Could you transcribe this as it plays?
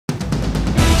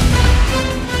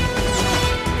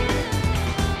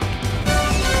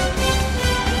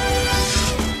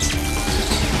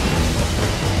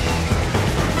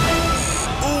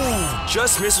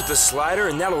just missed with the slider,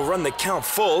 and that'll run the count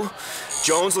full.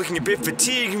 Jones looking a bit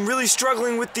fatigued and really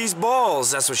struggling with these balls.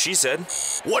 That's what she said.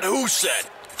 What who said?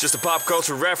 Just a pop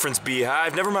culture reference,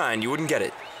 Beehive. Never mind, you wouldn't get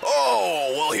it.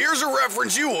 Oh, well, here's a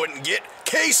reference you wouldn't get.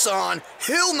 Quezon,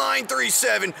 Hill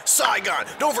 937, Saigon.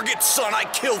 Don't forget, son, I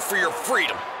killed for your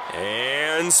freedom.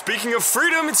 And speaking of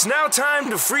freedom, it's now time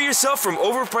to free yourself from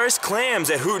overpriced clams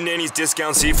at Hootenanny's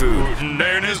Discount Seafood.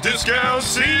 Hootenanny's Discount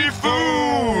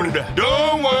Seafood.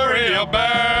 Don't worry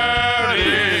about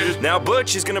it. Now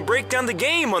Butch is gonna break down the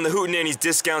game on the Hootenanny's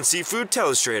Discount Seafood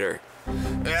Telestrator.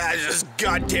 This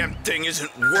goddamn thing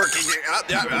isn't working.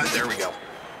 There we go.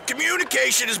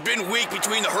 Communication has been weak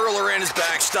between the hurler and his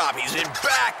backstop. He's been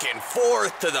back and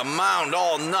forth to the mound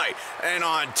all night. And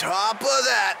on top of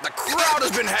that, the crowd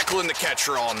has been heckling the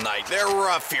catcher all night. They're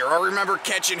rough here. I remember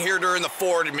catching here during the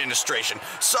Ford administration.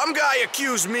 Some guy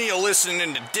accused me of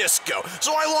listening to disco,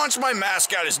 so I launched my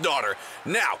mask at his daughter.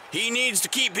 Now, he needs to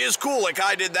keep his cool like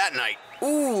I did that night.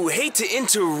 Ooh, hate to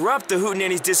interrupt the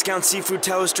Hootenanny's Discount Seafood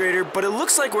Telestrator, but it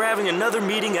looks like we're having another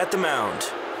meeting at the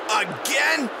mound.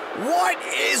 Again? What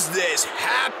is this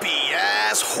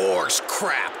happy-ass horse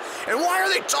crap? And why are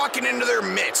they talking into their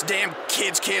mitts? Damn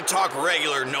kids can't talk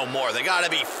regular no more. They gotta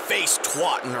be face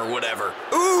twatting or whatever.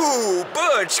 Ooh,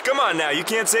 Butch, come on now, you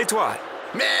can't say twat.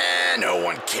 Man, no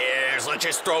one cares. Let's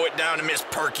just throw it down to Miss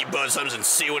Perky Bosoms and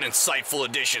see what insightful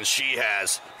additions she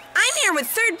has. I'm here with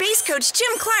third base coach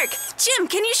Jim Clark. Jim,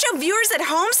 can you show viewers at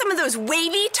home some of those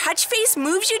wavy, touch-face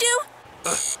moves you do?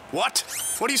 What?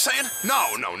 What are you saying? No.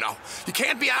 You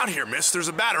can't be out here, miss. There's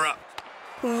a batter up.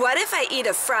 What if I eat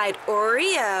a fried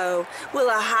Oreo? Will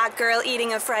a hot girl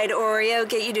eating a fried Oreo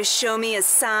get you to show me a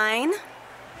sign?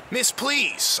 Miss,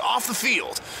 please, off the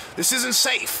field. This isn't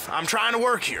safe. I'm trying to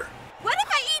work here. What if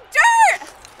I eat dirt?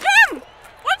 Jim!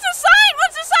 What's the sign?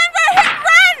 What's the sign for a hit and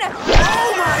run?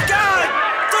 Oh my God!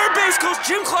 Third base coach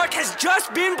Jim Clark has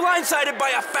just been blindsided by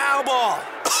a foul ball.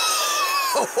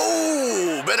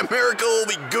 Oh, bet America will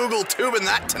be Google tubing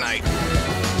that tonight.